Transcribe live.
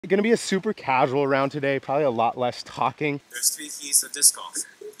Gonna be a super casual round today, probably a lot less talking. There's 3 keys to disc golf: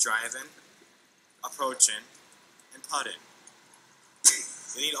 driving, approaching, and putting.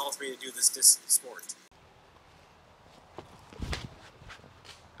 You need all 3 to do this disc sport.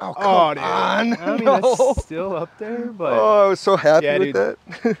 Oh, come on. I mean, that's still up there, but... Oh, I was so happy with dude,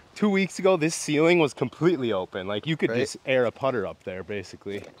 that. 2 weeks ago, this ceiling was completely open. Like, you could Right? just air a putter up there,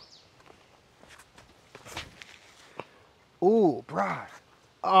 basically. Ooh, brah.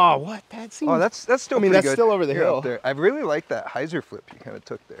 Oh, what? That seems... Oh, that's still I mean, pretty that's good. still over the You're hill. up there. I really like that hyzer flip you kind of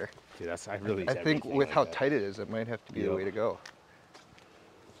took there. Dude, that's... I think with how tight it is, it might have to be the way to go.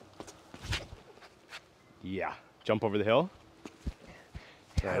 Yeah. Jump over the hill.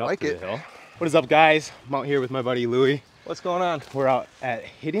 I like it. The hill. What is up, guys? I'm out here with my buddy Louie. What's going on? We're out at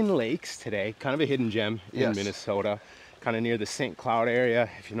Hidden Lakes today, kind of a hidden gem in Yes. Minnesota, kind of near the St. Cloud area,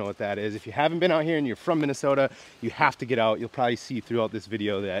 if you know what that is. If you haven't been out here and you're from Minnesota, you have to get out. You'll probably see throughout this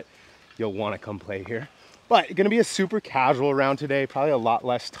video that you'll want to come play here. But gonna be a super casual round today, probably a lot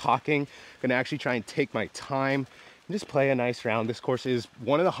less talking. Gonna actually try and take my time and just play a nice round. This course is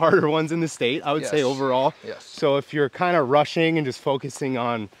one of the harder ones in the state, I would say, overall. Yes. So if you're kind of rushing and just focusing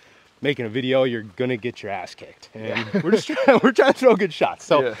on making a video, you're gonna get your ass kicked. And we're trying to throw good shots.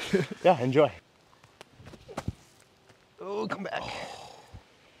 So yeah, enjoy. Oh, come back.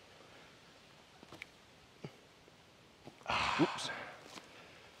 Oops.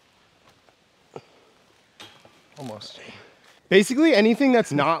 Almost. Basically anything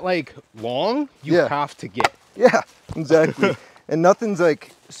that's not like long, you have to get. Yeah, exactly. And nothing's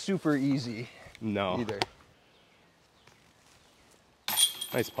like super easy. No. Either.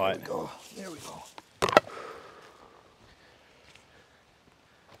 Nice putt. There we go.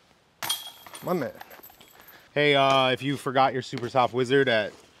 My man. Hey, if you forgot your Super Soft Wizard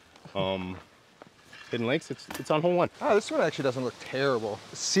at Hidden Lakes, it's on hole 1. Oh, this one actually doesn't look terrible.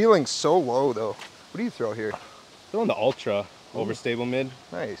 The ceiling's so low though. What do you throw here? Throwing the Ultra overstable mid.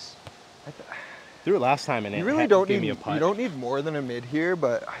 Nice. Threw it last time and You it really don't gave need, me a putt. you don't need more than a mid here,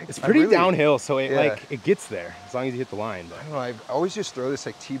 but It's pretty downhill, so it Yeah. it gets there as long as you hit the line. But I don't know, I always just throw this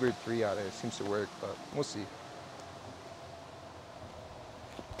like T-Bird 3 on it. It seems to work, but we'll see.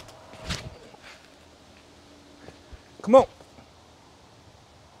 Come on.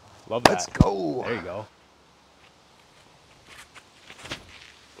 love that. Let's go. There you go.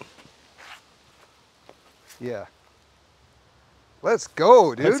 Yeah. Let's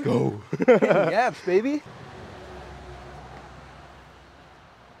go, dude. Let's go. Yaps, baby.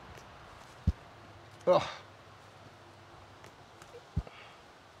 Oh.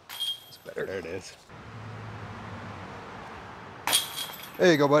 It's better. There it is.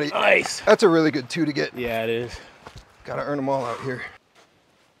 There you go, buddy. Nice. That's a really good 2 to get. Yeah, it is. Gotta earn them all out here.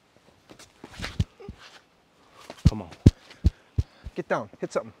 Come on. Get down.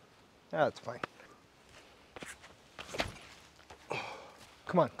 Hit something. That's fine.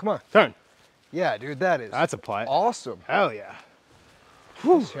 Come on, come on. Turn. Yeah, dude, that is That's a putt. awesome. Hell yeah.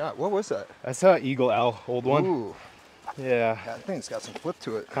 Nice shot. What was that? That's a Eagle L, old one. Ooh, Yeah. that thing's got some flip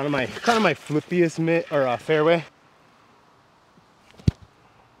to it. Kind of my flippiest fairway.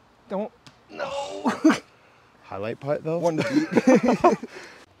 Don't. No. Highlight putt though. 1 to beat.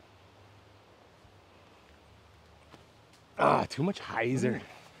 Ah, too much hyzer.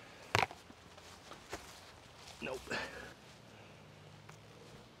 Nope.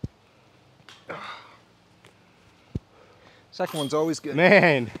 Second one's always good.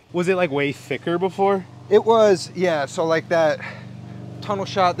 Man, was it like way thicker before? It was, yeah, so like that tunnel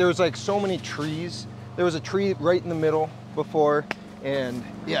shot, there was like so many trees. There was a tree right in the middle before, and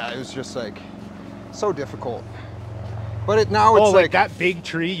yeah, it was just like so difficult. But now it's like that big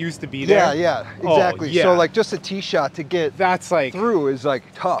tree used to be there? Yeah, yeah, exactly. Oh, yeah. So like just a tee shot to get that's like through is like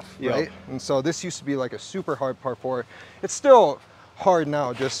tough, Yep. right? And so this used to be like a super hard par 4. It's still hard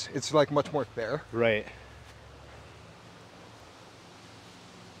now, just it's like much more fair. right.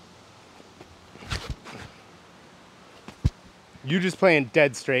 You just playing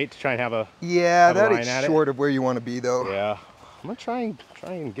dead straight to try and have a Yeah, that line is at it? short of where you want to be though. yeah. I'm gonna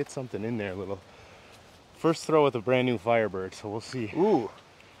try and get something in there a little. First throw with a brand new Firebird, so we'll see. Ooh,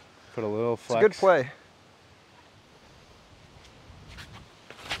 Put a little it's a flex. good play.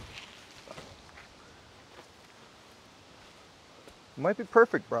 Might be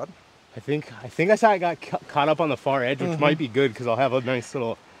perfect, Brad. I think I saw I got caught up on the far edge, which might be good because I'll have a nice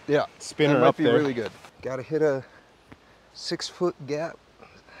little Yeah, spinner that might up be there. really good. Got to hit a 6-foot gap,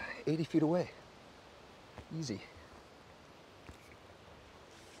 80 feet away. Easy.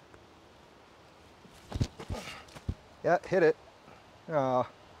 Yeah, hit it. That's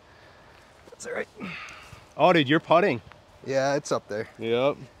all right. Oh, dude, you're putting. Yeah, it's up there.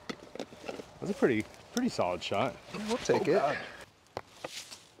 Yep. That's a pretty solid shot. We'll take it.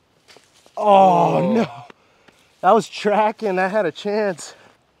 Oh, no. That was tracking. I had a chance.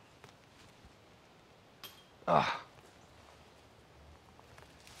 Ah.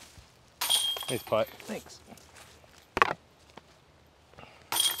 Nice putt. Thanks.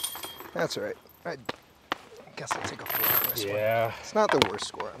 That's all right. I guess I'll take a 4 on this one. Yeah. It's not the worst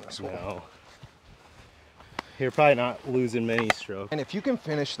score on this one. No. You're probably not losing many strokes. And if you can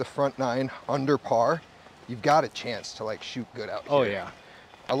finish the front 9 under par, you've got a chance to like shoot good out here. Oh yeah.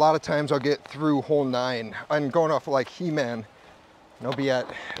 A lot of times I'll get through hole 9. I'm going off like He-Man. And I'll be at,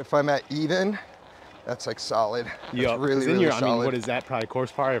 if I'm at even, that's like solid. Yeah. That's really I solid. mean, what is that? Probably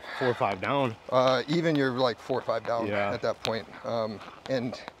course par 4 or 5 down. Even you're like 4 or 5 down at that point.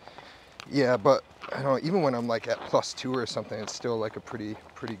 And yeah, but I don't know, even when I'm like at +2 or something, it's still like a pretty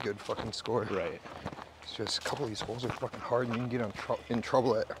good fucking score. Right. It's just a couple of these holes are fucking hard and you can get in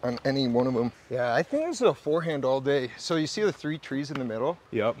trouble on any one of them. Yeah, I think this is a forehand all day. So you see the 3 trees in the middle?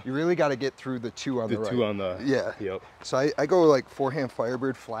 Yep. You really got to get through the 2 on the right. The 2 on the... Yeah. Yep. So I go like forehand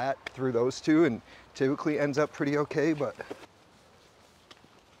Firebird flat through those 2 and typically ends up pretty okay, but...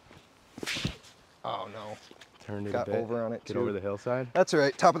 Oh no. Turned it Got a bit. over on it Get too. over the hillside. That's all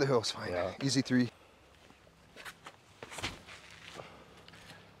right. Top of the hill's fine. Yeah. Easy 3.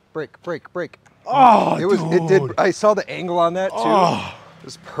 Break, break, break. Oh, It did. I saw the angle on that too. Oh. It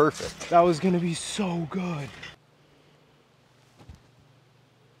was perfect. That was gonna be so good.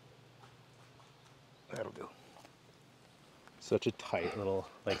 That'll do. Such a tight little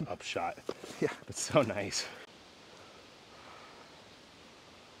like upshot. Yeah. It's so nice.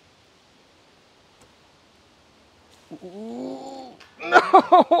 Ooh,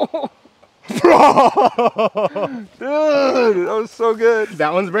 no! Bro! Dude, that was so good.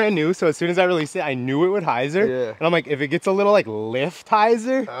 That one's brand new, so as soon as I released it, I knew it would hyzer. Yeah. And I'm like, if it gets a little like lift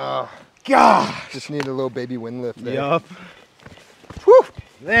hyzer, Oh, gosh. just need a little baby wind lift there. Yup. Whew.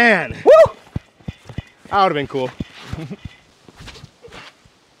 Man. Woo! That would have been cool.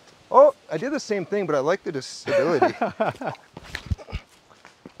 Oh, I did the same thing, but I like the stability.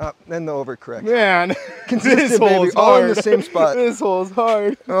 Then the overcorrect. Man. Consistent, This baby. hole's All in hard. the same spot. This hole's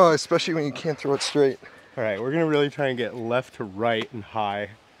hard. Oh, especially when you can't throw it straight. All right, we're gonna really try and get left to right and high.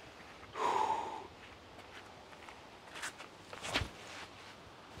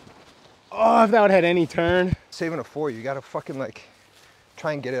 Oh, if that would had any turn. Saving a 4, you gotta fucking like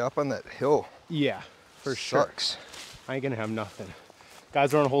try and get it up on that hill. Yeah, for sure. Sucks. I ain't gonna have nothing.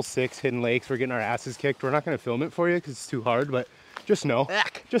 Guys, we're on hole 6, Hidden Lakes. We're getting our asses kicked. We're not gonna film it for you because it's too hard, but just know.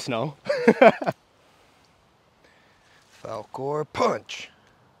 Heck. Just know. Falcor punch.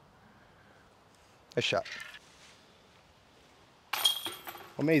 A shot.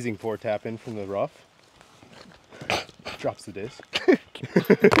 Amazing 4 tap in from the rough. Drops the disc.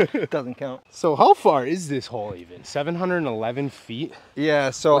 Doesn't count. So how far is this hole even? 711 feet? Yeah,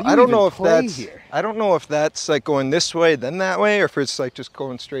 so What do you I don't even know if play that's here? I don't know if that's like going this way then that way, or if it's like just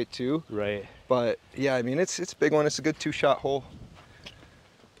going straight to. Right. But yeah, I mean it's a big one. It's a good 2-shot hole.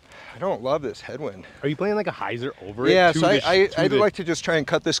 I don't love this headwind. Are you playing like a hyzer over it? Yeah, to so the- I'd to the- like to just try and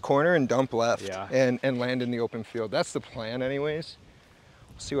cut this corner and dump left, Yeah. and land in the open field. That's the plan, anyways.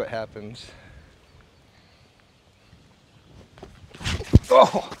 We'll see what happens.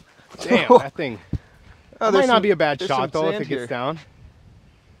 Oh, Damn, that thing. That there's might not some- be a bad there's shot some though if sand it gets here. down.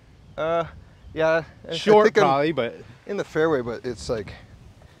 Yeah. I Short think I'm probably, but in the fairway, but it's like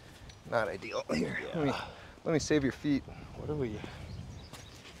not ideal here. Yeah. Let me save your feet. what are we?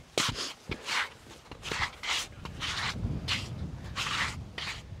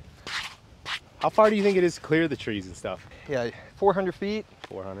 How far do you think it is to clear the trees and stuff? Yeah, 400 feet.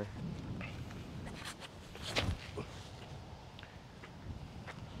 400.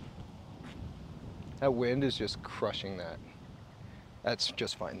 That wind is just crushing that. That's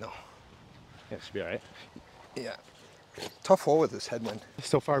just fine though. Yeah, it should be all right. Yeah. Tough hole with this headwind.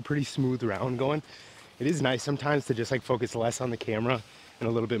 So far, pretty smooth round going. It is nice sometimes to just like focus less on the camera and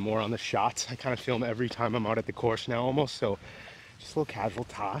a little bit more on the shots. I kind of film every time I'm out at the course now almost, so just a little casual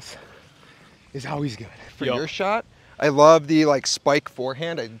toss is always good. For your shot, I love the like spike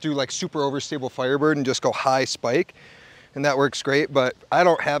forehand. I do like super overstable Firebird and just go high spike, and that works great, but I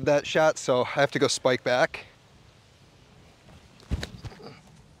don't have that shot, so I have to go spike back.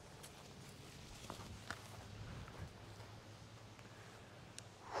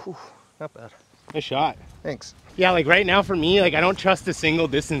 Whew, not bad. Nice shot. Thanks. Yeah, like right now for me, like I don't trust a single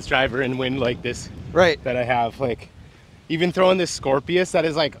distance driver in wind like this Right. that I have. Like even throwing this Scorpius that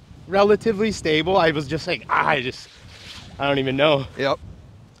is like relatively stable, I was just like, I don't even know. Yep.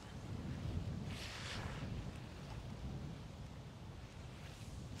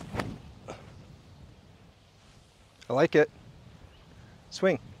 I like it.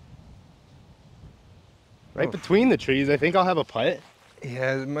 Swing. Right Oh. between the trees, I think I'll have a putt.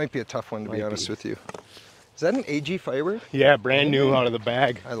 Yeah, it might be a tough one to be Might honest be. with you. Is that an AG Firebird? Yeah, brand new out of the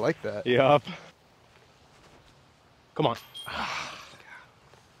bag. I like that. Yup. Come on.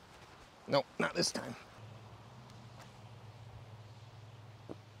 No, not this time.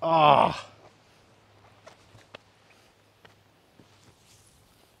 Ah.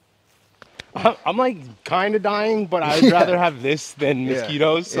 I'm like kind of dying, but I'd Yeah. rather have this than Yeah.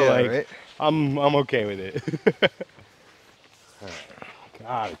 mosquitoes. So Yeah, like, right? I'm okay with it. All right.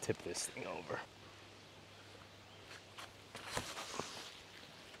 Gotta tip this thing over.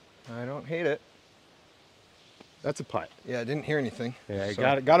 I don't hate it. That's a putt. Yeah, I didn't hear anything. Yeah, I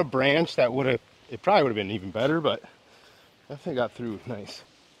so- got a branch that would have. It probably would have been even better, but I think I got through nice.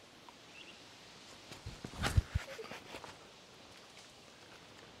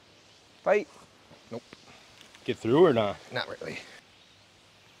 Fight. Nope, Get through or not? not really.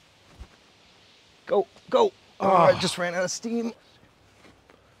 Go, go. Oh, I just ran out of steam.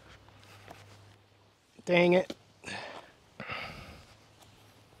 Dang it.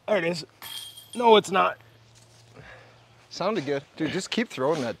 There it is. No, it's not. Sounded good. Dude, just keep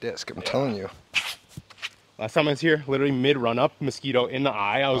throwing that disc, I'm telling you. Last time I was here, literally mid run up, mosquito in the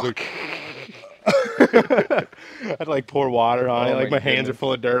eye. I was like, I had to like pour water on it. Oh Like my my hands are goodness.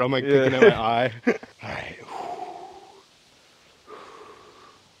 full of dirt. I'm like Yeah. picking at my eye. All right.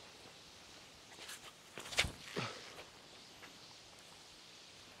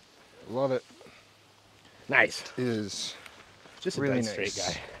 Love it. Nice. It is Just a really dead nice.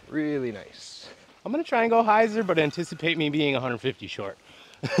 straight guy. Really nice. I'm gonna try and go hyzer, but anticipate me being 150 short.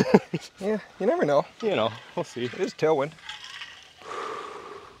 Yeah, you never know. You know, we'll see. It is tailwind.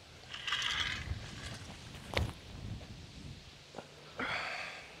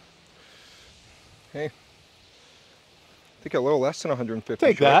 Hey, I think a little less than 150.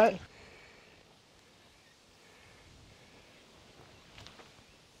 Take short. that.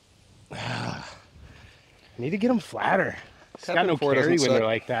 I need to get them flatter. It's got Tapping no four carry doesn't when they're suck.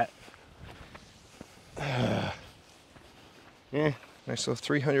 like that. Yeah. Nice little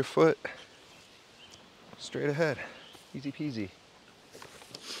 300 foot. Straight ahead. Easy peasy.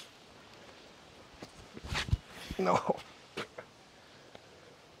 No.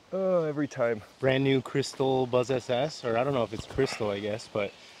 Oh, every time. Brand new Crystal Buzz SS, or I don't know if it's Crystal, I guess,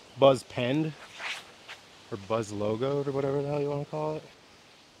 but Buzz Penned, or Buzz Logoed, or whatever the hell you want to call it.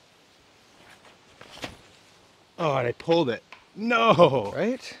 Oh, and I pulled it. No!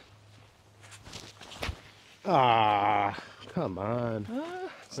 Right? Ah, come on.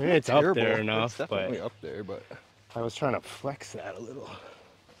 It's, I mean, not it's up terrible. there enough, It's definitely but up there, but I was trying to flex that a little.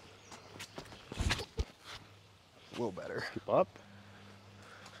 a little better. Keep up.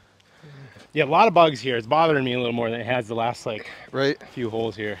 Yeah, a lot of bugs here. It's bothering me a little more than it has the last like Right? few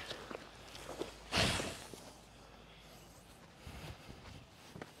holes here.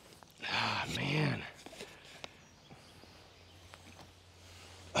 Ah, man.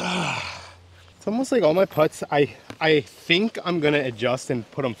 It's almost like all my putts, I think I'm going to adjust and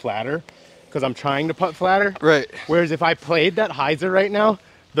put them flatter because I'm trying to putt flatter. Right. Whereas if I played that hyzer right now,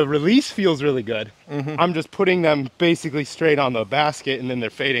 the release feels really good. I'm just putting them basically straight on the basket and then they're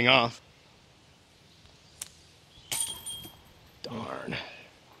fading off. Darn.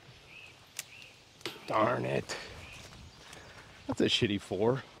 Darn it. That's a shitty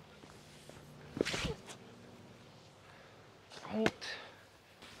 4. Don't.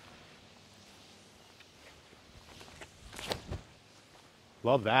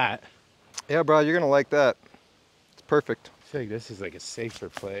 Love that. Yeah, bro, you're gonna like that. It's perfect. I feel like this is like a safer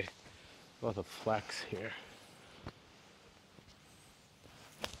play. About the flex here.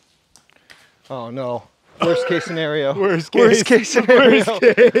 Oh no. Worst case scenario. Worst Worst case scenario. Worst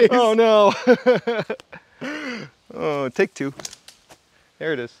case. Oh no. Oh, take 2.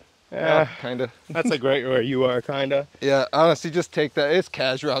 There it is. Yeah. Kind of. That's like right where you are, kinda. Yeah, honestly, just take that. It's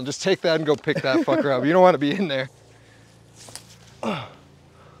casual. Just take that and go pick that fucker up. You don't want to be in there.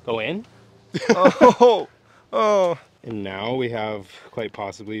 Go in. Oh, oh. And now we have quite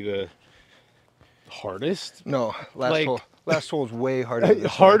possibly the hardest. No, last Like- hole. Last hole is way harder. Than this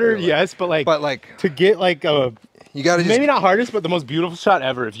one, I Harder, feel like. yes, but like But to get like a you gotta just. maybe not hardest, but the most beautiful shot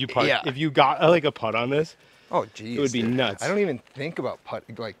ever. If you putt, Yeah. if you got like a putt on this, Oh, geez. would be dude. nuts. I don't even think about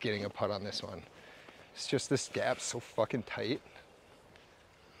getting a putt on this one. It's just this gap's so fucking tight.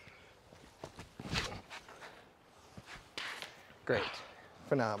 Great.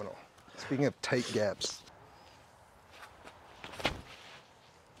 Phenomenal. Speaking of tight gaps.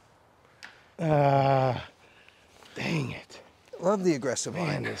 dang it, Love the aggressive man,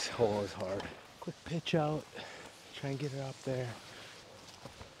 line. this hole is hard. Quick pitch out, Try and get it up there.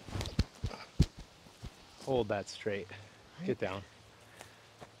 Hold that straight. Get down.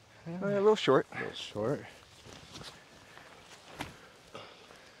 A little short. A little short.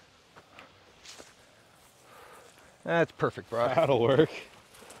 That's perfect, bro. That'll work.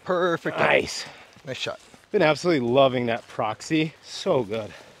 Perfect. Nice. Nice shot. Been absolutely loving that proxy. So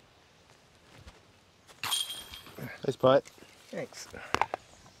good. Nice putt. Thanks.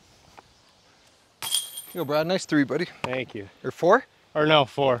 Yo, Brad, nice 3, buddy. Thank you. Or 4? Or no,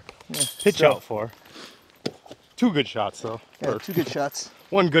 4. Yeah. Pitch So- out 4. 2 good shots though. Yeah, Or 2 good shots.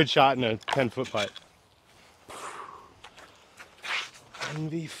 1 good shot and a 10-foot putt.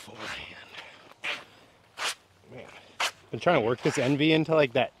 NV forehand. Man, been trying to work this NV into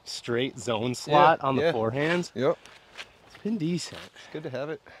like that straight zone slot on the forehands. Yep. It's been decent. It's good to have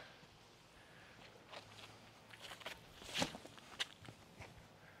it.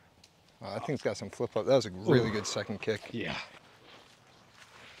 Wow, that thing's got some flip up. That was a really good second kick. Yeah.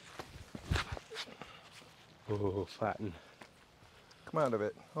 Oh, flatten. Come out of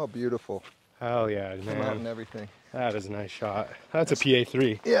it. Oh, beautiful. Hell yeah, Come out and man. everything. That is a nice shot. That's a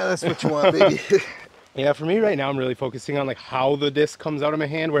PA3. Yeah, that's what you want, baby. Yeah, for me right now, I'm really focusing on like how the disc comes out of my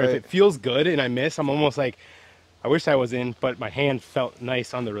hand, where Right. if it feels good and I miss, I'm almost like, I wish I was in, but my hand felt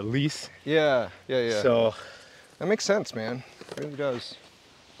nice on the release. Yeah. So, That makes sense, man. It really does.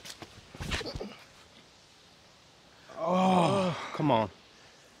 oh, come on.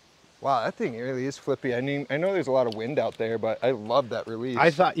 Wow, that thing really is flippy. I mean, I know there's a lot of wind out there, but I love that release.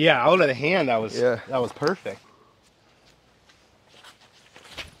 I thought, yeah, out of the hand, that was perfect.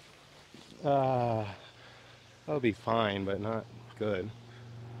 That'll be fine, but not good.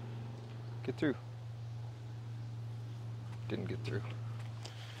 Get through. Didn't get through.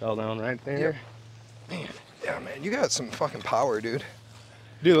 Fell down right there. Man, yeah, man, you got some fucking power, dude.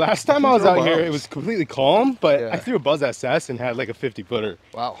 Dude, last time I was throw out here, bombs. it was completely calm, but Yeah. I threw a Buzz SS and had like a 50-footer.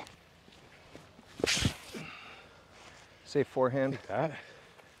 Wow. Safe forehand. That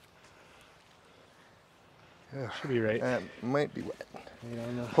Yeah. should be right. That might be wet. You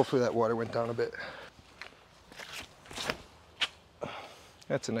don't know. Hopefully that water went down a bit.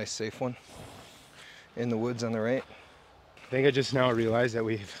 That's a nice safe one. In the woods on the right. I think I just now realized that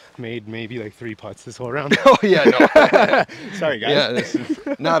we've made maybe like 3 putts this whole round. Oh yeah, no. Sorry, guys. Yeah, this is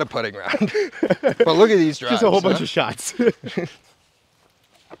not a putting round. But look at these drives. Just a whole bunch huh? of shots.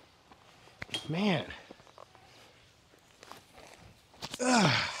 Man.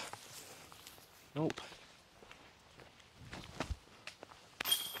 Ugh. Nope.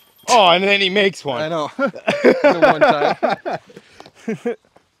 Oh, and then he makes one. I know. The one time.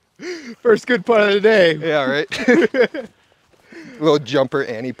 First good putt of the day. Yeah, right. Little jumper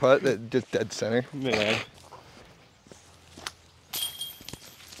Annie putt that just dead center. Man.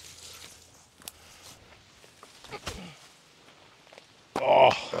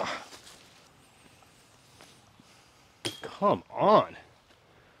 Oh. Come on.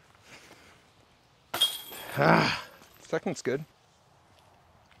 Ah. Second's good.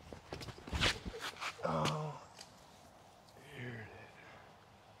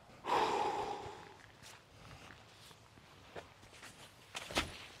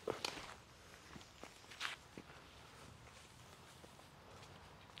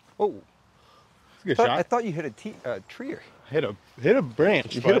 Oh, It's a good shot. I thought you hit a tree. hit a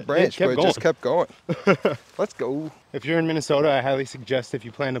branch. You but hit a branch, kept but it going. just kept going. Let's go. If you're in Minnesota, I highly suggest if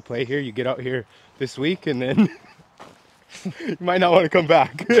you plan to play here, you get out here this week and then you might not want to come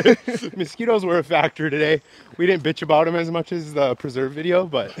back. Mosquitoes were a factor today. We didn't bitch about them as much as the preserve video,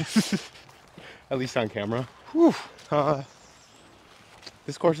 but at least on camera. Whew.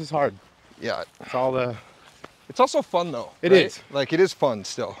 This course is hard. Yeah. It's all the... It's also fun though. It right? is. Like it is fun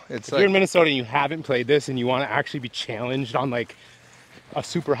still. It's If like you're in Minnesota and you haven't played this and you want to actually be challenged on like a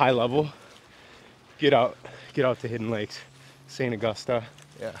super high level, get out to Hidden Lakes, St. Augusta.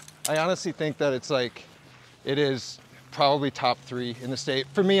 yeah. I honestly think that it's like it is probably top 3 in the state.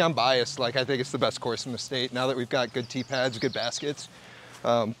 For me, I'm biased. Like I think it's the best course in the state now that we've got good tee pads, good baskets.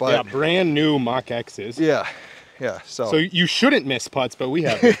 But Yeah, brand new Mach X's. yeah. So you shouldn't miss putts, but we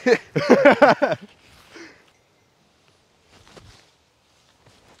have.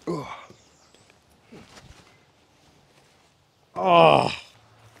 Oh.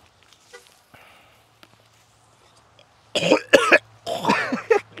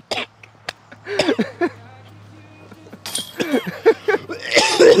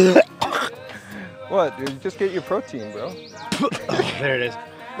 What, dude? Just get your protein, bro. There it is.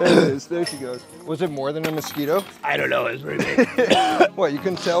 There it is. There she goes. Was it more than a mosquito? I don't know. It's pretty big. What, you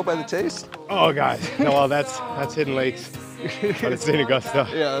couldn't tell by the taste? Oh, God. No, well, that's Hidden Lakes. on St. Augusta.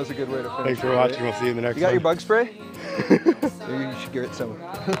 Yeah, that was a good way to finish. Thanks for it, watching. right? We'll see you in the next You got one. your bug spray? Maybe you should get some.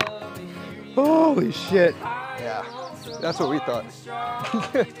 Holy shit. Yeah, that's what we thought.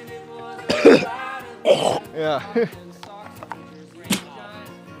 Yeah.